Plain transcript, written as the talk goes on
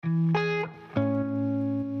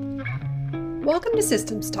Welcome to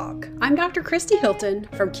Systems Talk. I'm Dr. Christy Hilton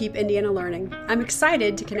from Keep Indiana Learning. I'm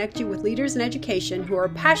excited to connect you with leaders in education who are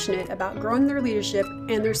passionate about growing their leadership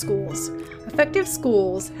and their schools. Effective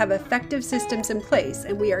schools have effective systems in place,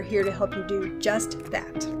 and we are here to help you do just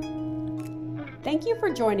that. Thank you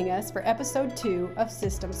for joining us for episode 2 of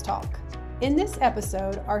Systems Talk. In this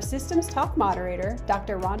episode, our Systems Talk moderator,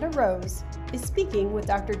 Dr. Rhonda Rose, is speaking with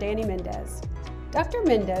Dr. Danny Mendez. Dr.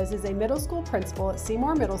 Mendez is a middle school principal at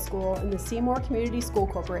Seymour Middle School in the Seymour Community School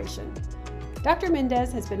Corporation. Dr.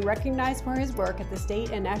 Mendez has been recognized for his work at the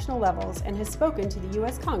state and national levels and has spoken to the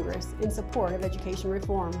U.S. Congress in support of education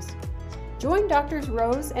reforms. Join Drs.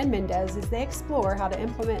 Rose and Mendez as they explore how to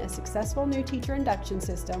implement a successful new teacher induction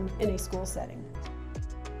system in a school setting.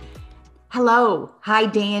 Hello. Hi,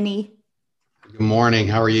 Danny. Good morning.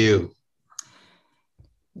 How are you?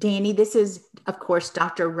 Danny, this is, of course,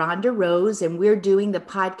 Dr. Rhonda Rose, and we're doing the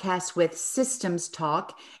podcast with Systems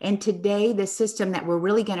Talk. And today, the system that we're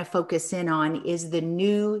really going to focus in on is the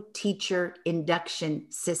new teacher induction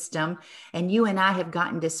system. And you and I have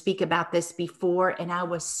gotten to speak about this before, and I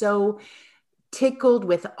was so tickled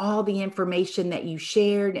with all the information that you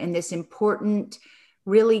shared and this important,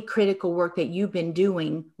 really critical work that you've been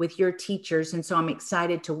doing with your teachers. And so I'm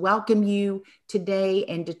excited to welcome you today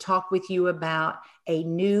and to talk with you about a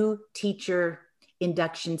new teacher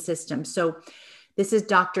induction system. So this is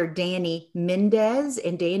Dr. Danny Mendez,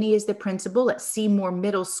 and Danny is the principal at Seymour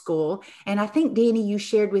Middle School. And I think, Danny, you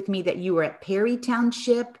shared with me that you were at Perry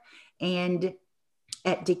Township and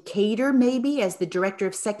at Decatur, maybe, as the director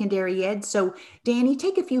of secondary ed. So Danny,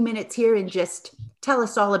 take a few minutes here and just tell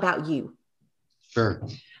us all about you. Sure.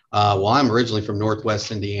 Well, I'm originally from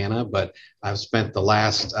Northwest Indiana, but I've spent the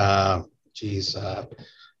last,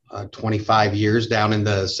 25 years down in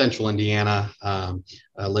the central Indiana,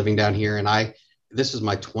 living down here. And this is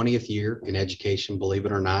my 20th year in education, believe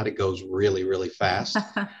it or not. It goes really, really fast.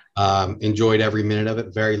 Enjoyed every minute of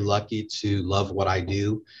it. Very lucky to love what I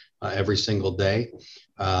do every single day.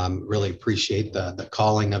 Really appreciate the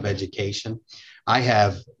calling of education.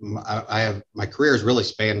 My career has really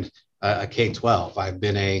spanned a K-12.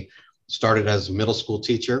 I've started as a middle school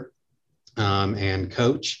teacher and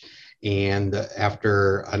coach. And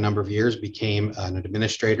after a number of years, became an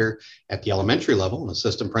administrator at the elementary level, an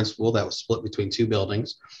assistant principal that was split between two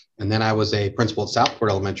buildings. And then I was a principal at Southport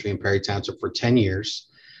Elementary in Perry Township for 10 years.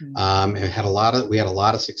 And we had a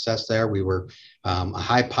lot of success there. We were a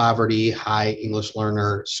high poverty, high English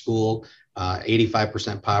learner school,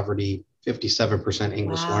 85% poverty, 57%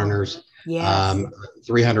 English learners, Yes.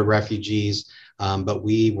 300 refugees. But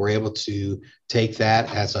we were able to take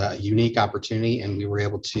that as a unique opportunity, and we were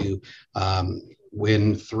able to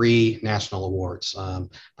win 3 national awards.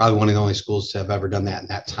 Probably one of the only schools to have ever done that in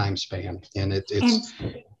that time span. And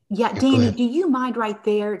Danny, do you mind right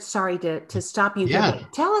there? Sorry to stop you. Yeah.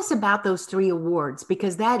 But tell us about those 3 awards,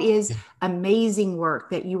 because that is amazing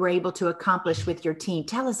work that you were able to accomplish with your team.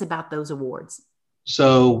 Tell us about those awards.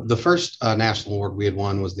 So the first national award we had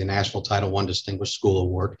won was the National Title I Distinguished School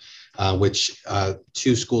Award, which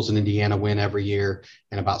 2 schools in Indiana win every year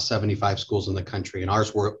and about 75 schools in the country. And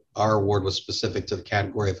our award was specific to the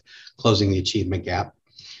category of closing the achievement gap.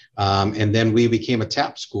 And then we became a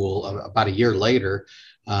TAP school about a year later,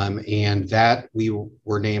 and that we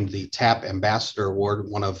were named the TAP Ambassador Award,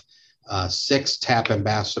 one of 6 TAP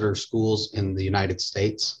Ambassador schools in the United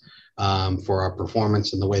States. For our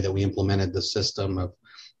performance and the way that we implemented the system of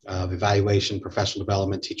evaluation, professional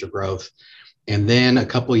development, teacher growth. And then a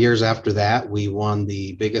couple of years after that, we won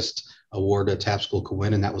the biggest award a TAP school could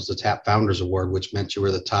win, and that was the TAP Founders Award, which meant you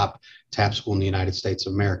were the top TAP school in the United States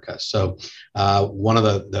of America. So one of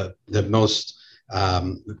the most,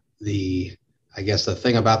 I guess the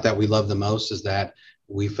thing about that we love the most is that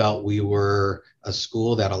we felt we were a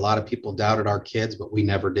school that a lot of people doubted our kids, but we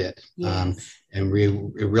never did. Yes. And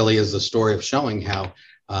it really is the story of showing how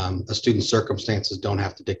a student's circumstances don't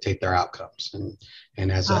have to dictate their outcomes.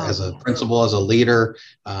 And as a principal, as a leader,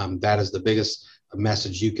 that is the biggest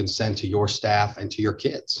message you can send to your staff and to your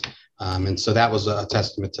kids. And so that was a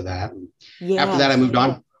testament to that. Yes. After that, I moved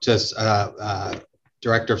on to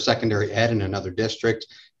director of secondary ed in another district.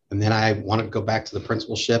 And then I wanted to go back to the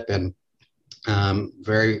principalship, and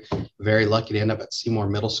very, very lucky to end up at Seymour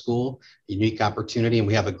Middle School. Unique opportunity, and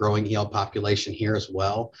we have a growing EL population here as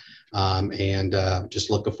well. And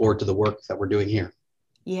just looking forward to the work that we're doing here.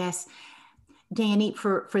 Yes. Danny,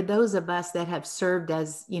 for those of us that have served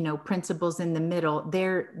as, principals in the middle,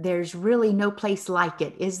 there's really no place like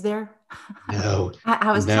it, is there? No.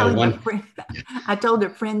 I was telling a friend, I told a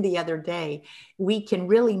friend the other day, we can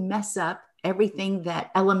really mess up everything that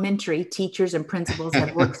elementary teachers and principals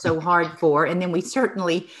have worked so hard for. And then we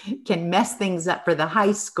certainly can mess things up for the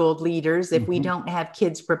high school leaders if we don't have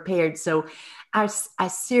kids prepared. So I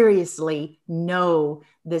seriously know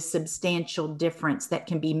the substantial difference that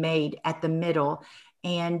can be made at the middle.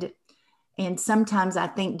 And sometimes I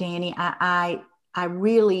think, Danny, I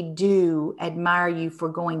really do admire you for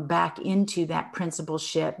going back into that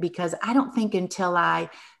principalship, because I don't think until I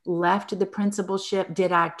left the principalship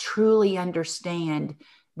did I truly understand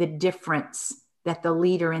the difference that the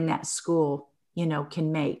leader in that school,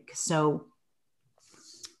 can make. So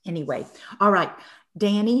anyway, all right,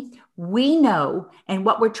 Danny, we know, and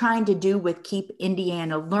what we're trying to do with Keep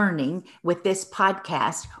Indiana Learning with this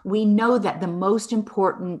podcast, we know that the most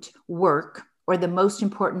important work or the most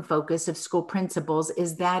important focus of school principals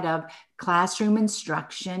is that of classroom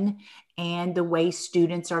instruction and the way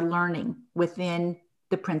students are learning within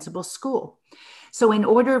the principal school. So in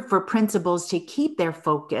order for principals to keep their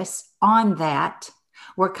focus on that,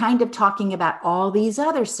 we're kind of talking about all these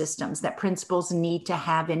other systems that principals need to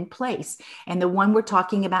have in place. And the one we're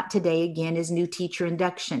talking about today, again, is new teacher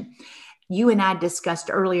induction. You and I discussed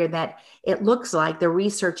earlier that it looks like the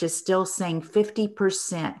research is still saying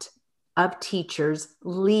 50% of teachers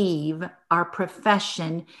leave our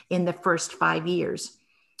profession in the first 5 years.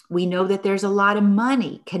 We know that there's a lot of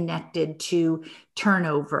money connected to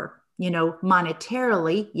turnover,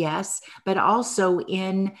 monetarily, yes, but also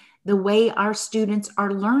in the way our students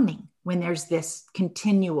are learning when there's this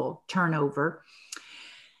continual turnover.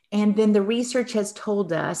 And then the research has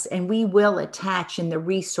told us, and we will attach in the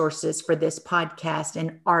resources for this podcast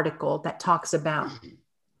an article that talks about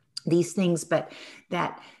these things, but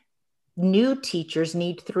that new teachers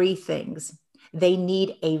need 3 things. They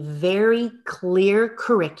need a very clear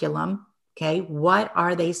curriculum. Okay, what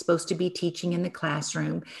are they supposed to be teaching in the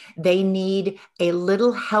classroom? They need a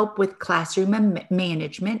little help with classroom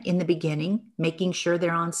management in the beginning, making sure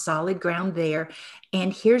they're on solid ground there.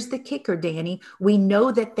 And here's the kicker, Danny. We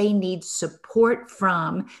know that they need support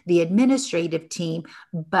from the administrative team,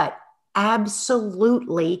 but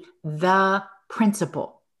absolutely the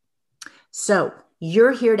principal. So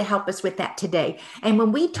you're here to help us with that today. And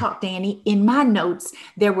when we talked, Danny, in my notes,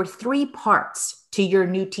 there were 3 parts to your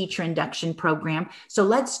new teacher induction program. So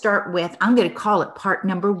let's start with, I'm going to call it part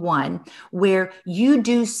number 1, where you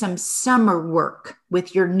do some summer work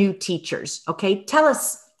with your new teachers. Okay. Tell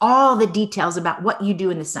us all the details about what you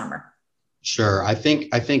do in the summer. Sure. I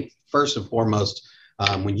think first and foremost,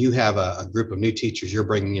 when you have a group of new teachers you're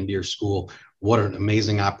bringing into your school, what an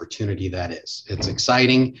amazing opportunity that is. It's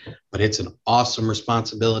exciting, but it's an awesome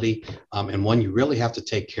responsibility, and one you really have to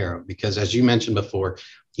take care of, because as you mentioned before,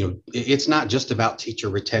 it's not just about teacher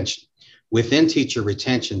retention. Within teacher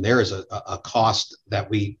retention, there is a cost that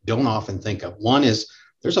we don't often think of. One is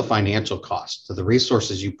there's a financial cost to the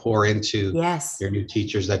resources you pour into your new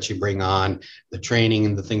teachers that you bring on, the training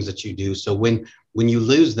and the things that you do. So when you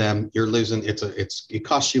lose them, you're losing, it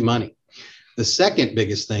costs you money. The second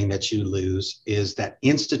biggest thing that you lose is that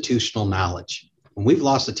institutional knowledge. When we've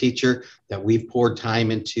lost a teacher that we've poured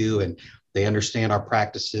time into and they understand our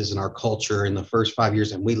practices and our culture in the first 5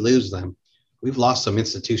 years, and we lose them, we've lost some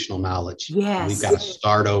institutional knowledge. Yes. We've got to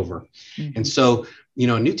start over. Mm-hmm. And so,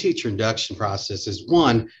 a new teacher induction process is,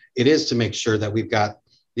 one, it is to make sure that we've got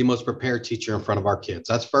the most prepared teacher in front of our kids.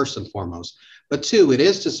 That's first and foremost. But 2, it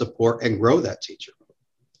is to support and grow that teacher.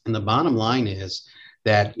 And the bottom line is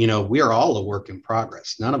that, we are all a work in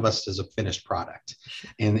progress. None of us is a finished product.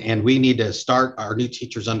 And we need to start our new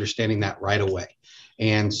teachers understanding that right away.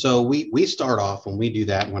 And so we start off when we do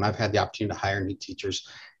that, when I've had the opportunity to hire new teachers,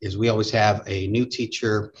 is we always have a new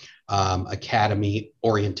teacher academy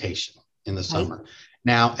orientation in the summer.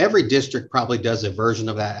 Now, every district probably does a version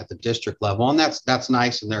of that at the district level, and that's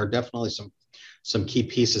nice. And there are definitely some key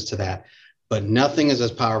pieces to that, but nothing is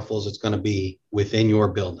as powerful as it's going to be within your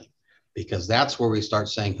building, because that's where we start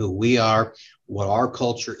saying who we are, what our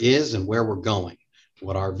culture is, and where we're going,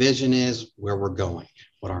 what our vision is, where we're going,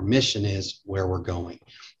 what our mission is, where we're going.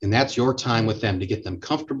 And that's your time with them to get them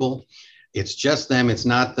comfortable. It's just them. It's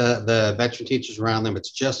not the veteran teachers around them.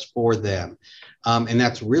 It's just for them. And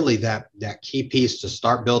that's really that key piece to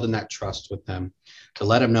start building that trust with them, to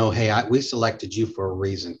let them know, hey, we selected you for a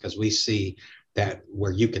reason, because we see that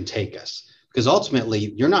where you can take us. Because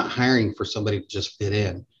ultimately, you're not hiring for somebody to just fit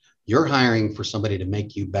in. You're hiring for somebody to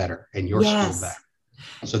make you better and your school better.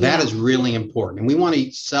 So that is really important. And we want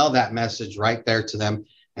to sell that message right there to them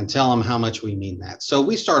and tell them how much we mean that. So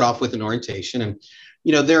we start off with an orientation, and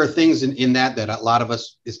there are things in that a lot of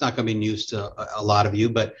us, it's not going to be news to a lot of you,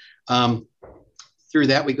 but through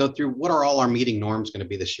that, we go through what are all our meeting norms going to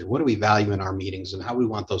be this year? What do we value in our meetings and how we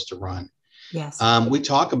want those to run? Yes. We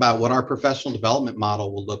talk about what our professional development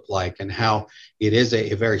model will look like and how it is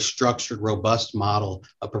a very structured, robust model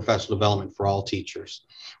of professional development for all teachers.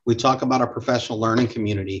 We talk about our professional learning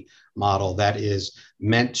community model that is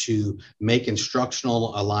meant to make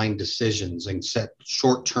instructional aligned decisions and set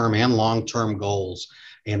short-term and long-term goals,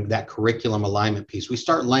 and that curriculum alignment piece. We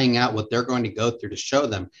start laying out what they're going to go through to show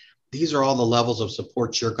them these are all the levels of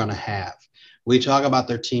support you're going to have. We talk about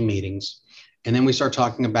their team meetings, and then we start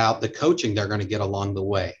talking about the coaching they're going to get along the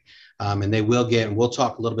way. And they will get, and we'll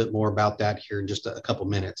talk a little bit more about that here in just a couple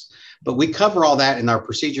minutes. But we cover all that in our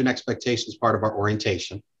procedure and expectations part of our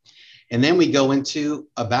orientation. And then we go into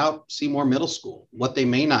about Seymour Middle School, what they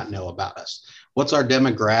may not know about us. What's our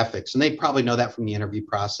demographics? And they probably know that from the interview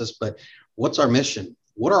process, but what's our mission?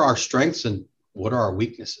 What are our strengths and what are our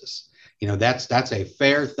weaknesses? That's a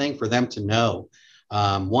fair thing for them to know.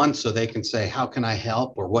 One, so they can say, how can I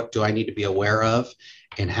help, or what do I need to be aware of?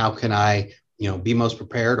 And how can I, be most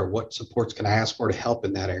prepared, or what supports can I ask for to help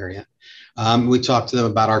in that area? We talk to them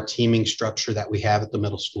about our teaming structure that we have at the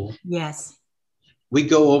middle school. Yes. We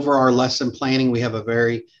go over our lesson planning. We have a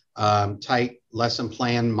very tight lesson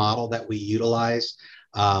plan model that we utilize.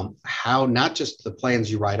 How, not just the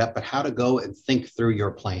plans you write up, but how to go and think through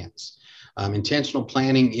your plans. Intentional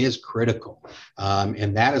planning is critical.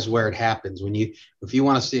 And that is where it happens. If you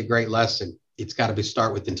want to see a great lesson, it's got to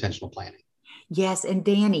start with intentional planning. Yes. And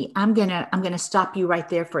Danny, I'm going to stop you right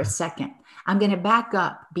there for a second. I'm going to back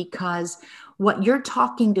up, because what you're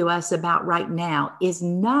talking to us about right now is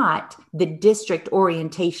not the district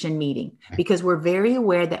orientation meeting, because we're very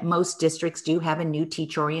aware that most districts do have a new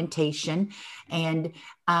teacher orientation. And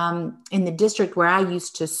in the district where I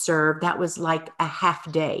used to serve, that was like a half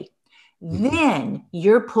day. Then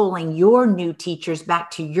you're pulling your new teachers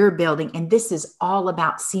back to your building. And this is all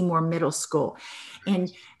about Seymour Middle School.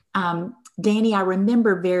 And Danny, I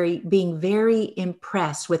remember being very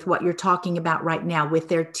impressed with what you're talking about right now with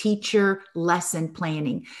their teacher lesson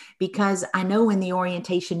planning, because I know in the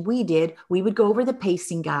orientation we did, we would go over the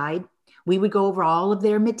pacing guide. We would go over all of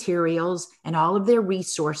their materials and all of their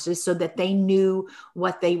resources so that they knew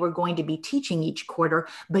what they were going to be teaching each quarter.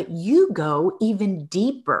 But you go even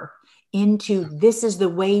deeper into, this is the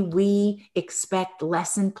way we expect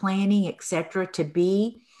lesson planning, et cetera, to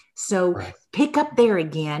be. So pick up there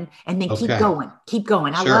again, and then keep going.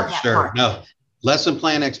 I love that part. No, lesson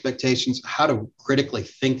plan expectations, how to critically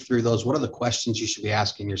think through those. What are the questions you should be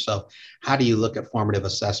asking yourself? How do you look at formative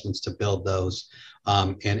assessments to build those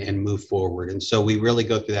and move forward? And so we really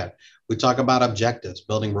go through that. We talk about objectives,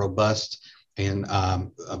 building robust and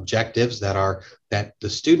objectives that the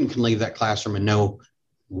student can leave that classroom and know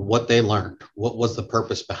what they learned, what was the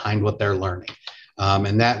purpose behind what they're learning.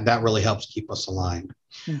 And that really helps keep us aligned.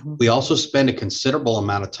 Mm-hmm. We also spend a considerable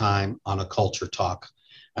amount of time on a culture talk,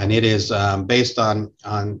 and it is based on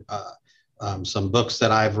some books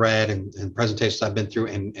that I've read and presentations I've been through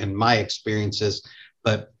and my experiences,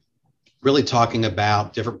 but really talking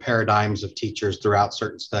about different paradigms of teachers throughout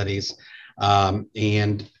certain studies,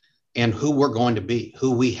 and who we're going to be,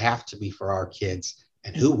 who we have to be for our kids,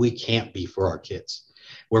 and who we can't be for our kids.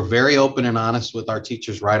 We're very open and honest with our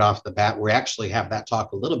teachers right off the bat. We actually have that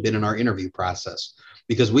talk a little bit in our interview process,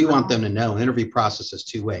 because we want them to know an interview process is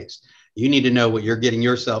two ways. You need to know what you're getting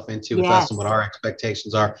yourself into with us and what our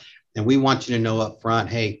expectations are. And we want you to know up front,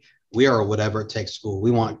 hey, we are a whatever it takes school.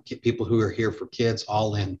 We want people who are here for kids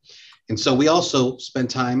all in. And so we also spend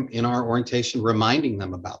time in our orientation reminding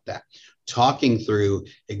them about that, talking through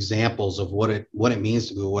examples of what it means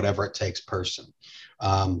to be a whatever it takes person.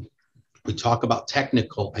 We talk about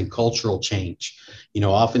technical and cultural change.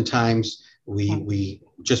 Oftentimes we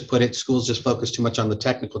just schools just focus too much on the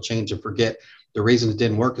technical change and forget the reason it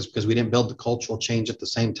didn't work is because we didn't build the cultural change at the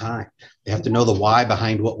same time. They have to know the why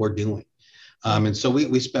behind what we're doing. And so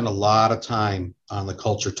we spend a lot of time on the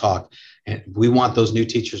culture talk, and we want those new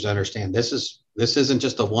teachers to understand this isn't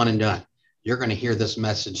just a one and done. You're going to hear this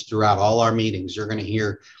message throughout all our meetings. You're going to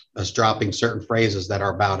hear us dropping certain phrases that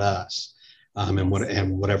are about us. And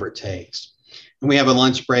whatever it takes. And we have a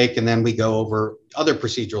lunch break, and then we go over other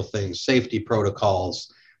procedural things, safety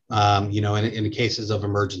protocols, in cases of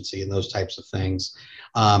emergency and those types of things.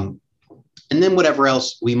 And then whatever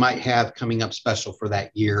else we might have coming up special for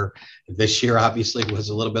that year. This year, obviously, was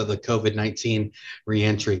a little bit of the COVID-19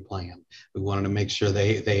 reentry plan. We wanted to make sure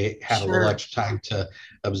they had a little extra time to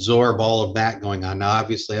absorb all of that going on. Now,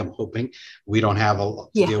 obviously, I'm hoping we don't have to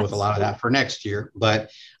deal with a lot of that for next year.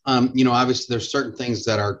 But, obviously, there's certain things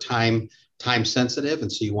that are time sensitive.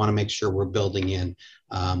 And so you want to make sure we're building in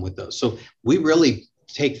with those. So we really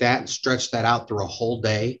take that and stretch that out through a whole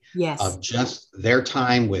day of just their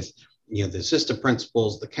time with the assistant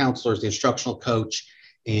principals, the counselors, the instructional coach,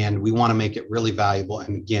 and we want to make it really valuable.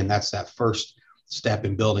 And again, that's that first step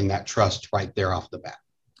in building that trust right there off the bat.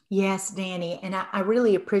 Yes, Danny. And I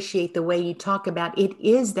really appreciate the way you talk about it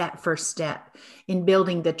is that first step in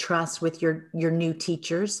building the trust with your new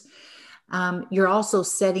teachers. You're also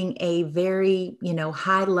setting a very,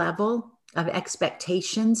 high level of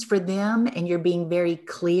expectations for them, and you're being very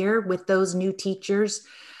clear with those new teachers.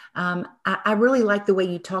 I really like the way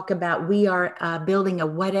you talk about we are building a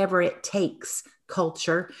whatever it takes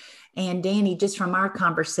culture. And Danny, just from our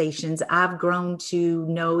conversations, I've grown to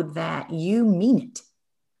know that you mean it.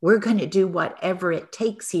 We're going to do whatever it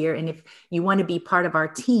takes here. And if you want to be part of our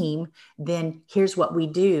team, then here's what we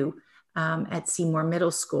do at Seymour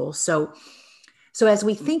Middle School. So as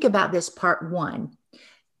we think about this part one,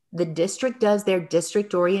 the district does their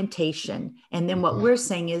district orientation. And then what we're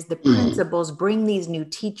saying is the principals bring these new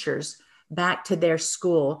teachers back to their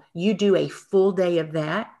school. You do a full day of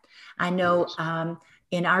that. I know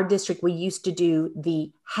in our district, we used to do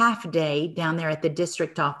the half day down there at the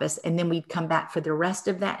district office, and then we'd come back for the rest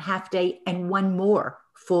of that half day and one more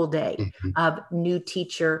full day of new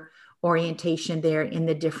teacher orientation there in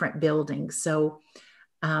the different buildings. So,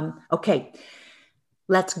 okay,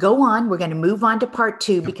 let's go on. We're going to move on to part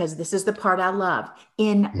two because this is the part I love.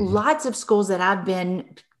 In lots of schools that I've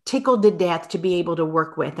been tickled to death to be able to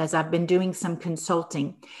work with as I've been doing some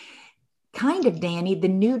consulting, kind of, Danny, the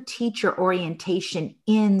new teacher orientation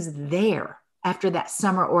ends there after that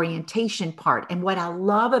summer orientation part. And what I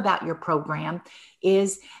love about your program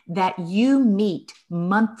is that you meet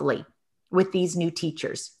monthly with these new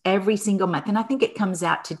teachers every single month. And I think it comes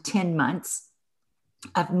out to 10 months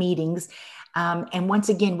of meetings. And once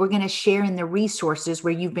again, we're going to share in the resources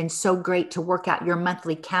where you've been so great to work out your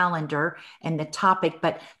monthly calendar and the topic.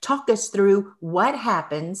 But talk us through what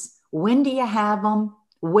happens. When do you have them?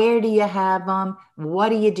 Where do you have them? What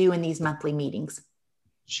do you do in these monthly meetings?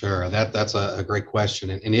 Sure, that's a great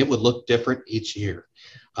question. And it would look different each year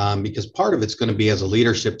because part of it's going to be as a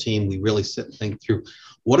leadership team, we really sit and think through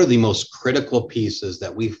what are the most critical pieces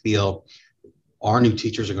that we feel our new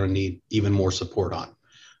teachers are going to need even more support on.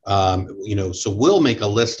 So we'll make a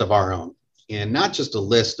list of our own, and not just a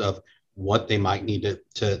list of what they might need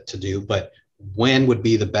to do, but when would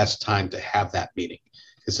be the best time to have that meeting.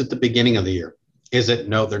 It's at the beginning of the year. Is it?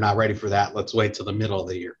 No, they're not ready for that. Let's wait till the middle of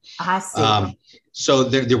the year. I see. So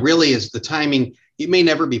there really is the timing. It may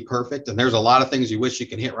never be perfect. And there's a lot of things you wish you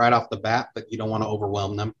can hit right off the bat, but you don't want to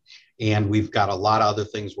overwhelm them. And we've got a lot of other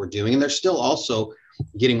things we're doing. And they're still also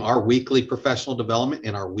getting our weekly professional development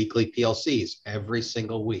and our weekly PLCs every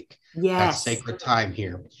single week. Yes. That's sacred time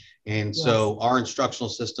here. And so our instructional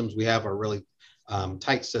systems we have are really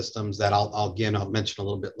tight systems that I'll mention a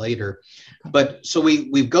little bit later. But so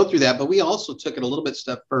we go through that, but we also took it a little bit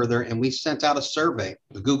step further and we sent out a survey,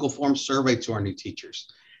 a Google Forms survey to our new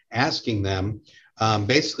teachers, asking them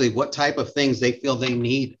basically what type of things they feel they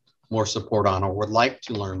need more support on or would like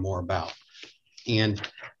to learn more about. And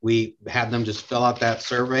we had them just fill out that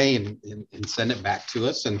survey and send it back to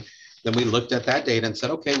us. And then we looked at that data and said,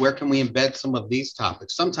 okay, where can we embed some of these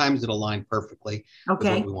topics? Sometimes it aligned perfectly with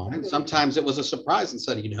what we wanted. Sometimes it was a surprise and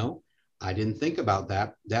said, I didn't think about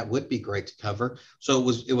that. That would be great to cover. So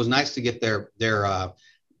it was nice to get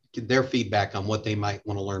their feedback on what they might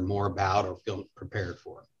want to learn more about or feel prepared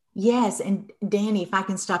for. Yes. And Danny, if I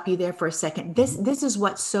can stop you there for a second, this is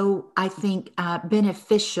what's so, I think,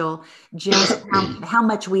 beneficial, just how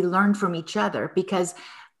much we learn from each other, because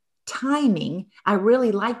timing, I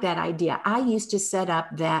really like that idea. I used to set up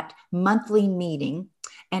that monthly meeting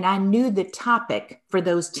and I knew the topic for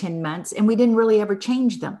those 10 months and we didn't really ever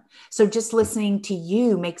change them. So just listening to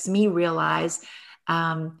you makes me realize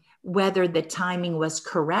whether the timing was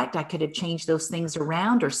correct. I could have changed those things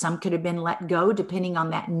around or some could have been let go depending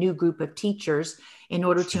on that new group of teachers in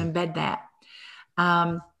order to embed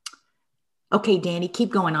that. Okay, Danny,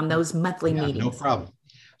 keep going on those monthly meetings. No problem.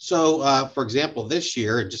 So, for example, this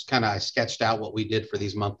year, I sketched out what we did for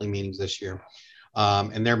these monthly meetings this year.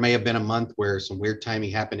 And there may have been a month where some weird timing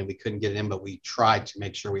happened and we couldn't get it in, but we tried to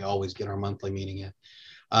make sure we always get our monthly meeting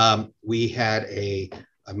in. We had a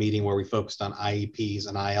meeting where we focused on IEPs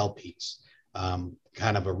and ILPs,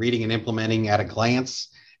 kind of a reading and implementing at a glance,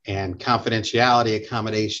 and confidentiality,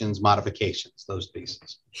 accommodations, modifications, those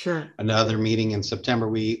pieces. Sure. Another meeting in September,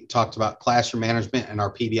 we talked about classroom management and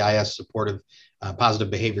our PBIS supportive positive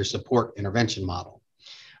behavior support intervention model.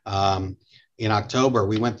 In October,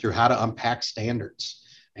 we went through how to unpack standards,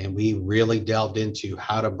 and we really delved into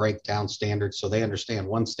how to break down standards so they understand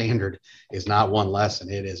one standard is not one lesson.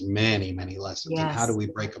 It is many, many lessons. Yes. And how do we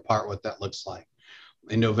break apart what that looks like?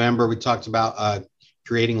 In November, we talked about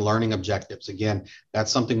creating learning objectives. Again,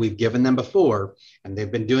 that's something we've given them before, and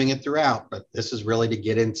they've been doing it throughout, but this is really to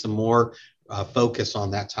get into more focus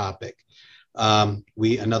on that topic.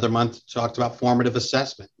 Another month talked about formative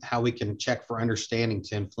assessment, how we can check for understanding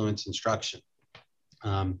to influence instruction.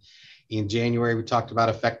 In January, we talked about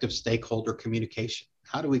effective stakeholder communication.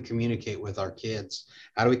 How do we communicate with our kids?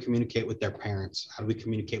 How do we communicate with their parents? How do we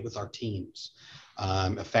communicate with our teams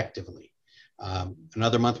effectively?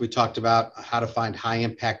 Another month, we talked about how to find high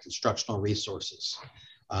impact instructional resources,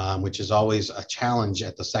 which is always a challenge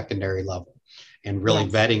at the secondary level, and really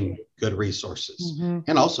vetting good resources,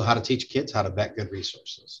 and also how to teach kids how to vet good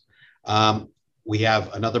resources. We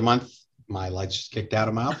have another month. My lights just kicked out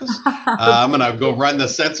of my office. I'm going to go run the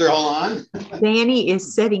sensor. Hold on. Danny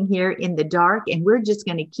is sitting here in the dark, and we're just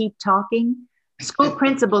going to keep talking. School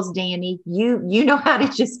principals, Danny, you know how to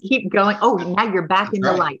just keep going. Oh, now you're back in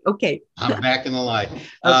the light. Okay. I'm back in the light. Okay.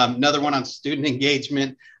 Another one on student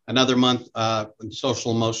engagement. Another month,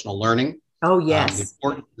 social emotional learning. Oh, yes.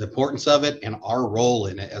 The importance of it and our role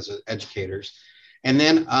in it as educators. And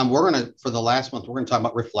then for the last month, we're going to talk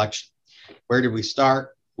about reflection. Where did we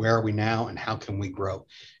start? Where are we now, and how can we grow?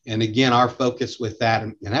 And again, our focus with that,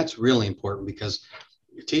 and that's really important, because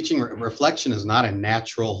teaching reflection is not a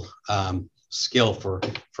natural skill for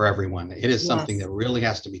everyone. It is something that really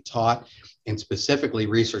has to be taught, and specifically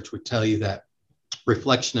research would tell you that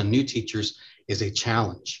reflection in new teachers is a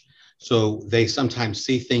challenge. So they sometimes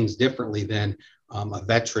see things differently than a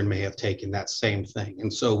veteran may have taken that same thing.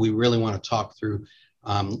 And so we really want to talk through,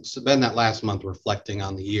 spend that last month reflecting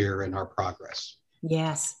on the year and our progress.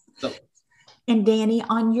 Yes. So, and Danny,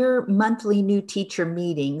 on your monthly new teacher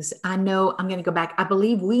meetings, I know I'm going to go back. I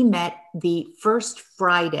believe we met the first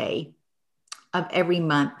Friday of every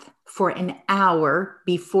month for an hour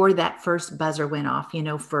before that first buzzer went off,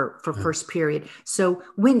 for first period. So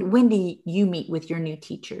when do you meet with your new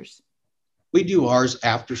teachers? We do ours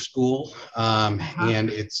after school, and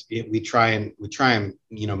we try and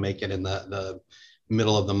make it in the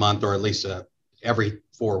middle of the month, or at least every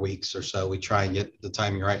 4 weeks or so. We try and get the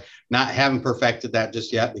timing right. Haven't perfected that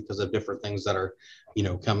just yet because of different things that are,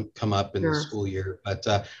 come up in the school year. But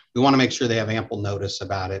we want to make sure they have ample notice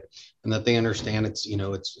about it, and that they understand it's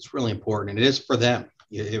really important, and it is for them.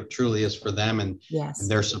 It truly is for them and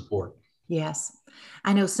their support. Yes.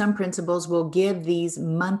 I know some principals will give these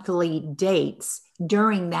monthly dates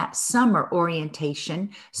during that summer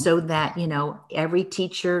orientation so that, every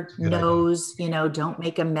teacher knows, don't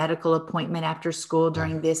make a medical appointment after school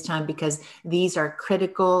during this time, because these are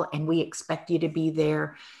critical and we expect you to be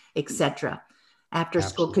there, etc. After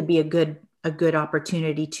school could be a good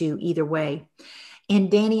opportunity to either way. And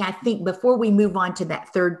Danny, I think before we move on to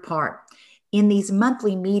that third part, in these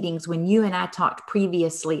monthly meetings, when you and I talked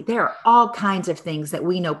previously, there are all kinds of things that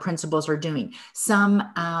we know principals are doing. Some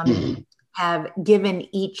have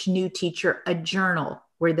given each new teacher a journal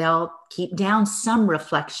where they'll keep down some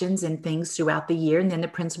reflections and things throughout the year. And then the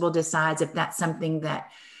principal decides if that's something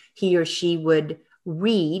that he or she would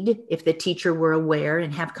read if the teacher were aware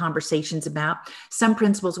and have conversations about. Some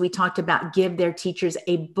principals we talked about give their teachers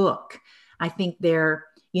a book. I think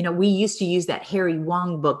we used to use that Harry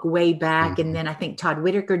Wong book way back. And then I think Todd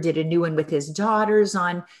Whitaker did a new one with his daughters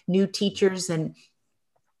on new teachers. And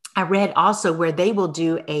I read also where they will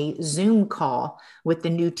do a Zoom call with the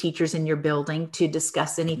new teachers in your building to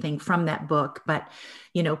discuss anything from that book. But,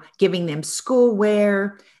 giving them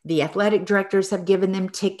schoolwear, the athletic directors have given them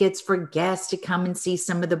tickets for guests to come and see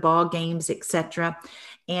some of the ball games, etc.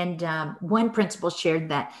 And one principal shared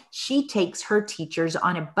that she takes her teachers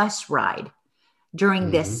on a bus ride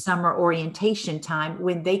during this summer orientation time,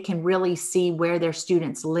 when they can really see where their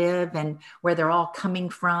students live and where they're all coming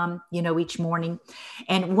from, each morning.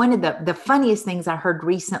 And one of the funniest things I heard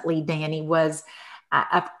recently, Danny, was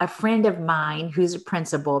a friend of mine who's a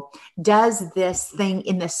principal does this thing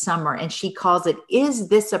in the summer, and she calls it, "Is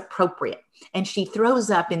this appropriate?" And she throws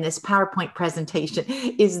up in this PowerPoint presentation,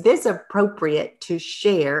 "Is this appropriate to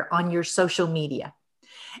share on your social media?"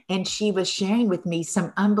 And she was sharing with me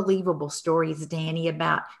some unbelievable stories, Danny,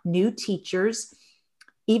 about new teachers,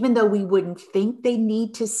 even though we wouldn't think they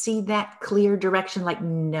need to see that clear direction, like,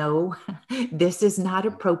 no, this is not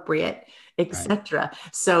appropriate, etc. Right.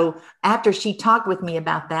 So after she talked with me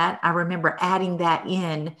about that, I remember adding that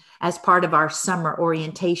in as part of our summer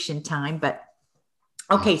orientation time. But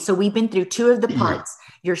okay, so we've been through two of the parts,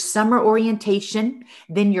 your summer orientation,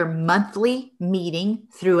 then your monthly meeting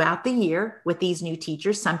throughout the year with these new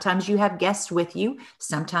teachers. Sometimes you have guests with you.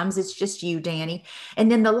 Sometimes it's just you, Danny.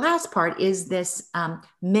 And then the last part is this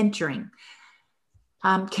mentoring.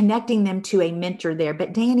 connecting them to a mentor there.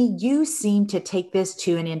 But Danny, you seem to take this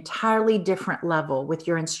to an entirely different level with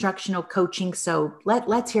your instructional coaching. So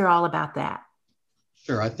let's hear all about that.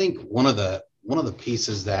 Sure. I think one of the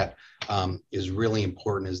pieces that is really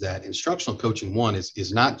important is that instructional coaching, one,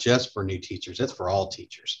 is not just for new teachers, it's for all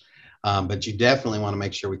teachers. But you definitely want to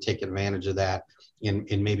make sure we take advantage of that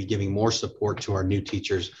in maybe giving more support to our new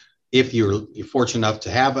teachers. If you're fortunate enough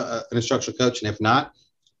to have an instructional coach, and if not,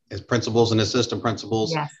 as principals and assistant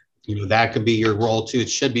principals, Yes. That could be your role too. It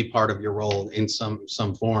should be part of your role in some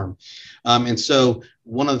form. And so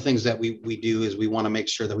one of the things that we do is we want to make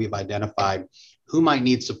sure that we've identified who might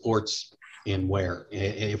need supports and where.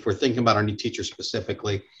 If we're thinking about our new teachers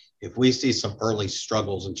specifically, if we see some early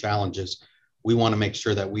struggles and challenges, we want to make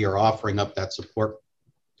sure that we are offering up that support.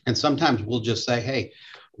 And sometimes we'll just say, hey,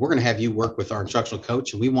 we're going to have you work with our instructional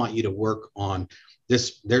coach, and we want you to work on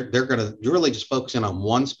this. They're going to really just focus in on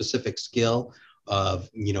one specific skill of,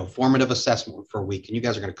 formative assessment for a week. And you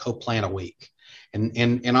guys are going to co-plan a week.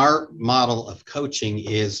 And our model of coaching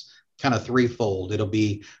is kind of threefold. It'll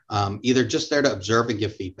be either just there to observe and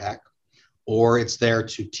give feedback, or it's there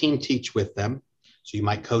to team teach with them. So you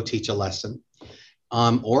might co-teach a lesson,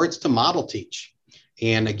 or it's to model teach.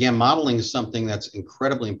 And again, modeling is something that's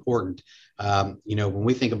incredibly important. When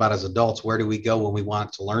we think about as adults, where do we go when we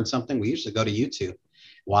want to learn something? We usually go to YouTube.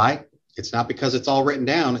 Why? It's not because it's all written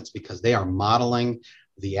down. It's because they are modeling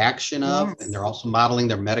the action of, Yes. and they're also modeling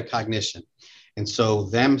their metacognition. And so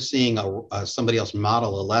them seeing somebody else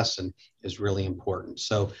model a lesson is really important.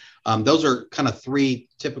 So those are kind of three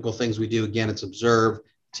typical things we do. Again, it's observe,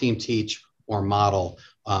 team teach, or model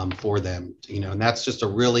for them, and that's just a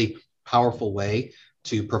really powerful way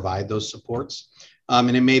to provide those supports.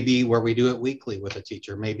 And it may be where we do it weekly with a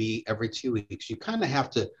teacher, maybe every 2 weeks. You kind of have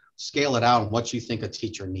to scale it out on what you think a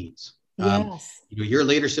teacher needs. Yes. Your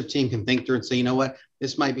leadership team can think through and say, you know what,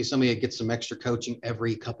 this might be somebody that gets some extra coaching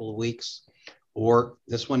every couple of weeks, or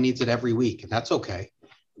this one needs it every week. And that's okay.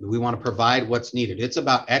 We want to provide what's needed. It's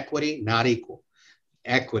about equity, not equal.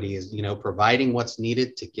 Equity is, providing what's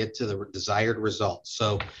needed to get to the desired results.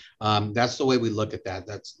 So that's the way we look at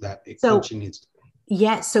that. Coaching needs to.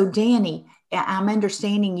 Yeah. So Danny, I'm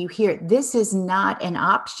understanding you here. This is not an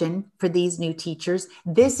option for these new teachers.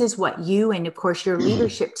 This is what you and of course your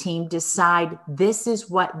leadership team decide. This is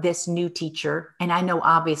what this new teacher, and I know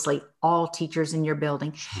obviously all teachers in your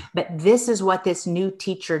building, but this is what this new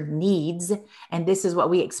teacher needs. And this is what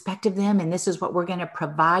we expect of them. And this is what we're going to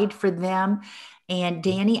provide for them. And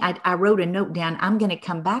Danny, I wrote a note down. I'm going to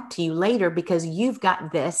come back to you later because you've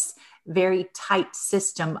got this very tight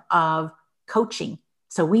system of coaching.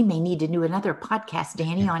 So we may need to do another podcast,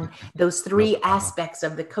 Danny, on those three aspects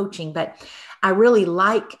of the coaching. But I really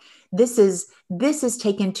like this is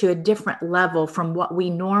taken to a different level from what we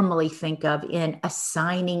normally think of in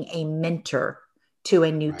assigning a mentor to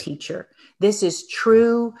a new teacher. This is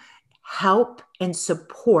true help and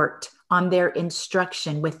support on their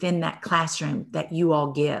instruction within that classroom that you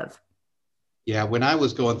all give. Yeah, when I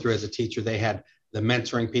was going through as a teacher, they had the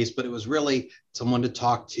mentoring piece, but it was really someone to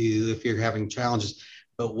talk to if you're having challenges.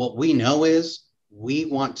 But what we know is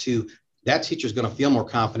that teacher is going to feel more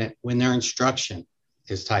confident when their instruction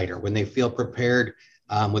is tighter, when they feel prepared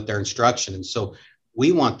with their instruction. And so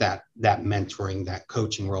we want that mentoring, that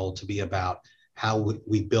coaching role to be about how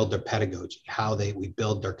we build their pedagogy, how we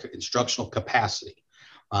build their instructional capacity.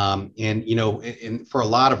 And for a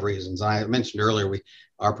lot of reasons, I mentioned earlier,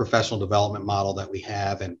 our professional development model that we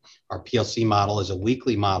have and our PLC model is a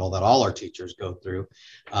weekly model that all our teachers go through.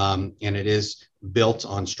 And it is built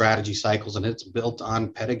on strategy cycles and it's built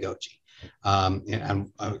on pedagogy.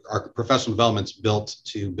 And our professional development's built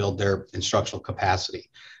to build their instructional capacity.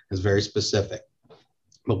 It's very specific.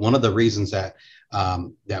 But one of the reasons that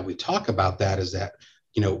we talk about that is that,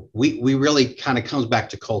 we really kind of comes back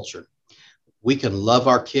to culture. We can love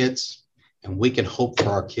our kids and we can hope for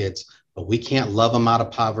our kids, but we can't love them out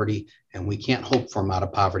of poverty and we can't hope for them out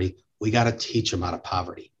of poverty. We got to teach them out of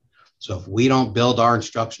poverty. So if we don't build our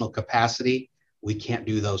instructional capacity, we can't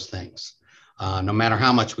do those things, no matter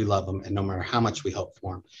how much we love them and no matter how much we hope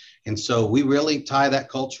for them. And so we really tie that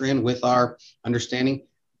culture in with our understanding,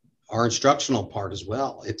 our instructional part as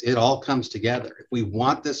well. It all comes together. If we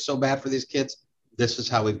want this so bad for these kids, this is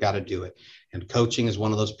how we've got to do it. And coaching is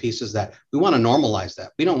one of those pieces that we want to normalize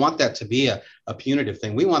that. We don't want that to be a punitive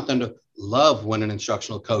thing. We want them to love when an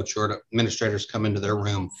instructional coach or administrators come into their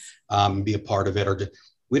room and be a part of it.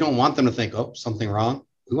 We don't want them to think, oh, something wrong.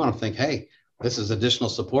 We want to think, hey, this is additional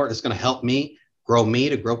support. It's going to help me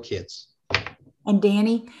to grow kids. And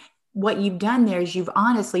Danny, what you've done there is you've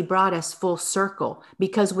honestly brought us full circle,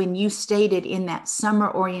 because when you stated in that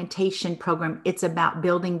summer orientation program, it's about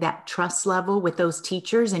building that trust level with those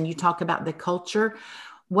teachers, and you talk about the culture.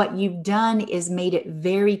 What you've done is made it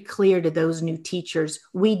very clear to those new teachers,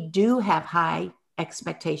 we do have high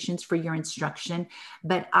expectations for your instruction,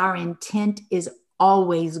 but our intent is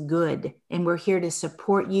always good. And we're here to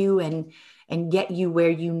support you and get you where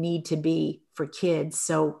you need to be for kids.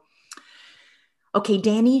 So, okay,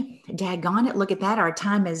 Danny, daggone it, look at that. Our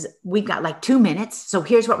time is, we've got like 2 minutes. So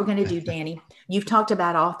here's what we're going to do, Danny. You've talked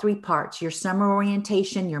about all 3 parts, your summer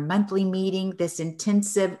orientation, your monthly meeting, this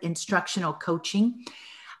intensive instructional coaching.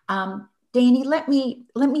 Danny, let me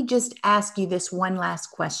just ask you this one last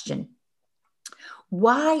question.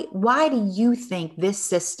 Why do you think this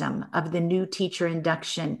system of the new teacher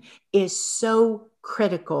induction is so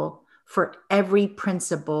critical for every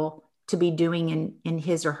principal to be doing in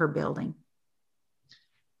his or her building?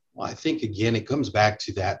 Well, I think, again, it comes back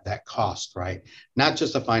to that cost, right? Not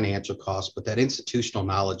just a financial cost, but that institutional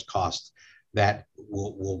knowledge cost that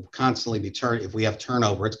will constantly be if we have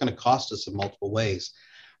turnover, it's going to cost us in multiple ways.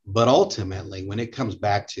 But ultimately, when it comes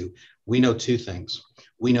back to, we know 2 things.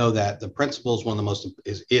 We know that the principal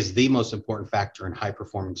is the most important factor in high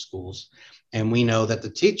performing schools. And we know that the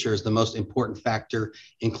teacher is the most important factor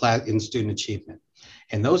in student achievement.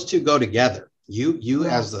 And those 2 go together. You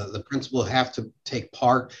yes. As the principal have to take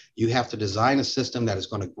part. You have to design a system that is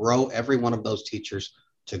going to grow every one of those teachers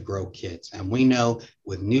to grow kids. And we know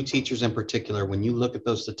with new teachers in particular, when you look at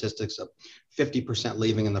those statistics of 50%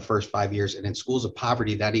 leaving in the first 5 years, and in schools of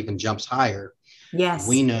poverty, that even jumps higher. Yes.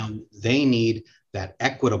 We know they need that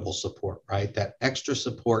equitable support, right? That extra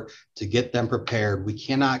support to get them prepared. We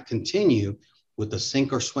cannot continue with the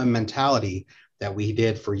sink or swim mentality that we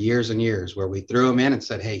did for years and years, where we threw them in and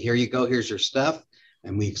said, hey, here you go, here's your stuff.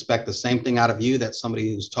 And we expect the same thing out of you that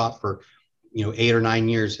somebody who's taught for 8 or 9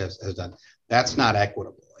 years has done. That's not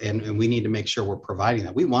equitable. And we need to make sure we're providing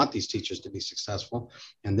that. We want these teachers to be successful,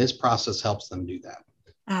 and this process helps them do that.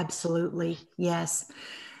 Absolutely. Yes.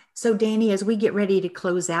 So Danny, as we get ready to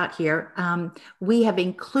close out here, we have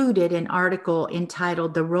included an article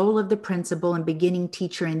entitled "The Role of the Principal in Beginning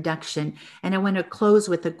Teacher Induction." And I want to close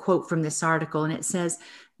with a quote from this article. And it says,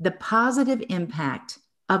 "The positive impact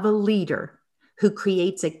of a leader who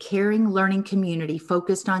creates a caring learning community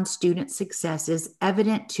focused on student success is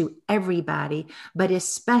evident to everybody, but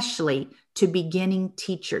especially to beginning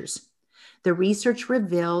teachers. The research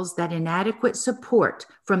reveals that inadequate support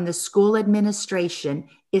from the school administration,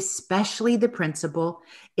 especially the principal,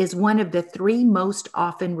 is one of the 3 most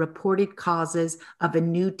often reported causes of a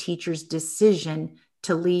new teacher's decision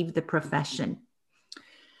to leave the profession."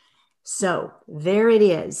 So there it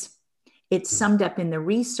is. It's summed up in the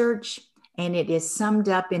research, and it is summed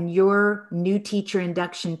up in your new teacher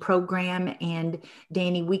induction program. And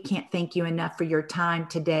Danny, we can't thank you enough for your time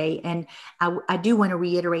today. And I do want to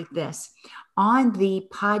reiterate this. On the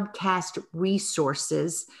podcast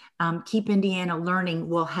resources, Keep Indiana Learning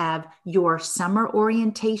will have your summer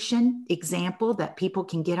orientation example that people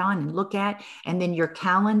can get on and look at, and then your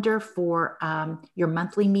calendar for your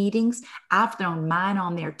monthly meetings. I've thrown mine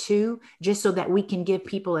on there too, just so that we can give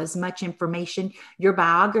people as much information. Your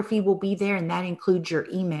biography will be there, and that includes your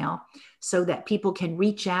email, so that people can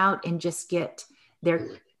reach out and just get their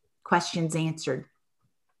questions answered.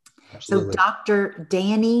 Absolutely. So Dr.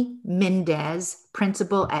 Danny Mendez,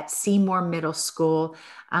 principal at Seymour Middle School.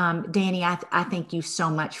 Danny, I thank you so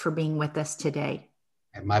much for being with us today.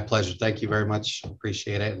 My pleasure. Thank you very much.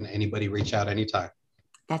 Appreciate it. And anybody reach out anytime.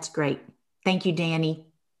 That's great. Thank you, Danny.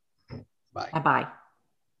 Bye. Bye-bye.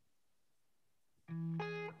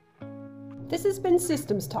 This has been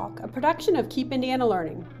Systems Talk, a production of Keep Indiana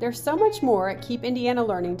Learning. There's so much more at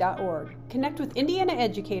keepindianalearning.org. Connect with Indiana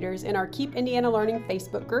educators in our Keep Indiana Learning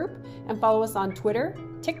Facebook group, and follow us on Twitter,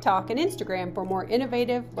 TikTok, and Instagram for more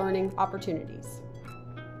innovative learning opportunities.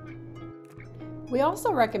 We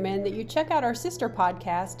also recommend that you check out our sister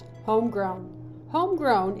podcast, Homegrown.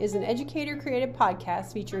 Homegrown is an educator-created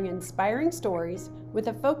podcast featuring inspiring stories with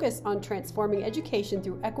a focus on transforming education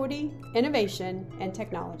through equity, innovation, and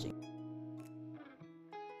technology.